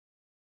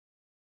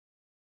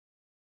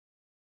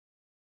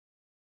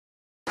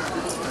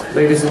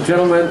Ladies and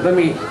gentlemen, let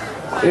me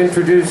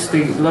introduce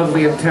the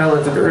lovely and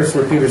talented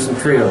Ursula Peterson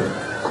Trio.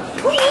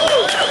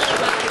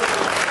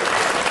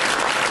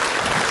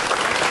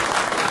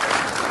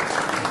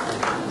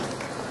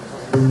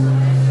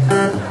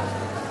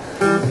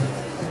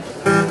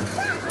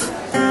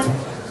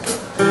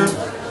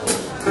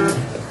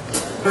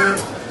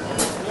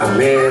 I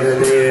met a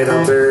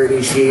little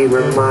birdie, she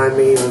reminded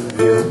me of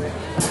you.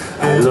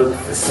 I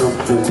looked for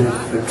something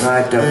different,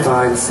 tried to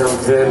find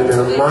something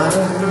to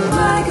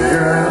my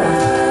girl.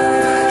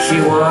 She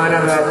one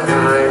of a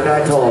kind,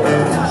 I told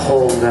her to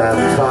hold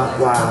that thought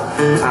while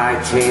I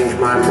changed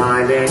my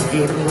mind and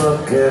keep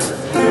looking.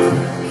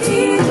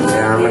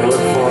 Yeah, I'm gonna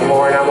look for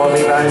more and I won't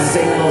leave a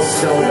single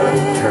stone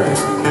unturned.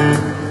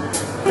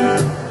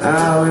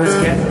 Oh, it was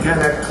getting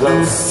kinda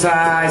close.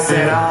 I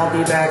said I'll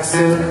be back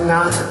soon.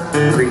 I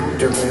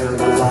creeped around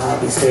the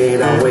lobby,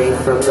 stayed away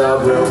from the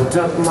room,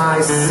 took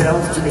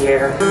myself to the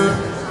air.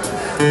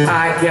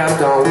 I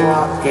kept on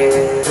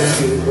walking.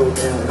 She rolled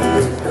down the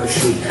window,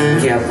 she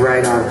kept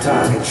right on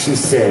talking. She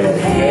said,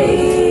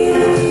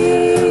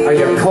 "Hey, are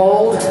you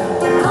cold?"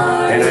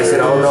 And I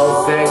said, "Oh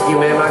no, thank you,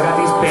 ma'am. I got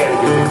these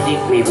bandages to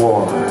keep me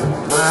warm."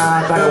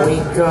 About a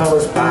week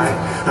goes by.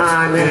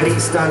 I'm headed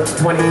east on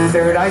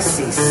 23rd. I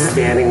see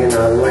standing in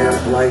a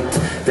lamplight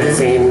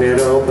that's aimed at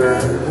over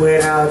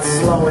without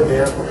slowing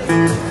down.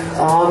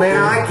 "Oh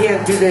man, I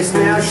can't do this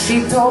now."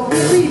 She told me,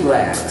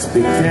 "Relax,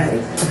 Big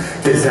Daddy,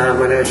 'cause I'm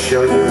gonna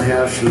show you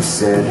how." She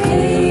said,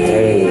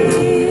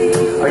 "Hey,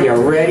 are you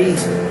ready?"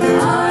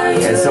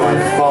 And so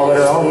I followed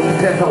her. Oh,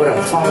 I would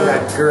have followed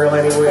that girl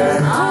anywhere.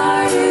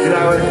 And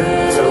I would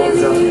have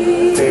goes up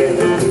and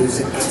the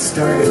music gets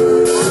started.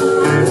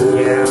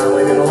 Yeah, I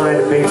went in the line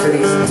to pay for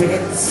these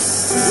tickets.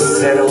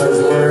 Said it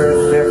was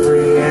worth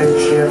every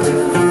inch, every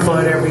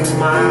foot, every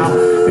mile,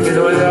 because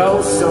it was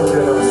oh so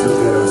good, oh so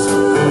good, oh so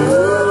good.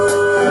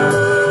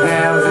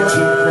 Yeah, it was a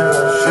cheap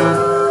little shop.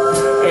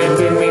 It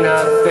didn't mean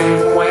nothing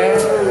when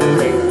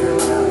later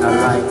the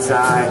lights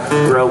I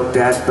broke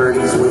that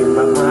birdie's wing,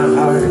 but my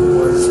heart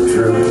was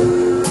true.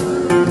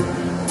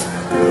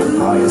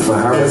 Oh yes, my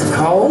heart was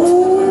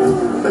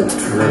cold but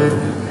true.